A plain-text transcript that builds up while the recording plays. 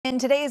In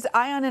today's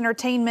Eye on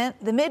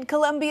Entertainment, the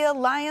Mid-Columbia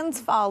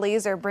Lions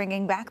Follies are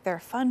bringing back their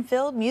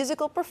fun-filled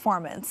musical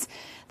performance.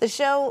 The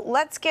show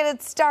Let's Get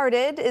It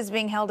Started is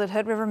being held at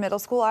Hood River Middle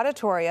School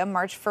Auditorium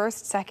March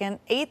 1st, 2nd,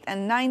 8th,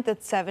 and 9th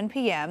at 7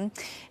 p.m.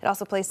 It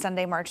also plays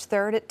Sunday, March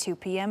 3rd at 2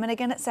 p.m. and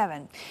again at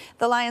 7.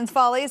 The Lions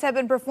Follies have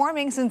been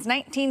performing since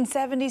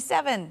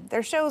 1977.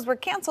 Their shows were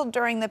canceled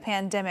during the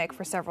pandemic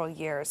for several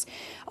years.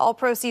 All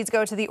proceeds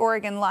go to the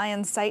Oregon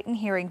Lions Sight and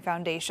Hearing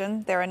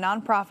Foundation. They're a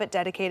nonprofit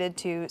dedicated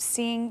to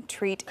seeing,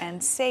 treat,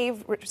 and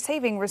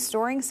saving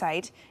restoring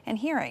sight and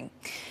hearing.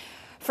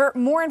 For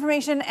more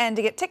information and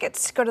to get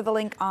tickets, go to the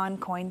link on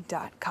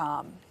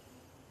coin.com.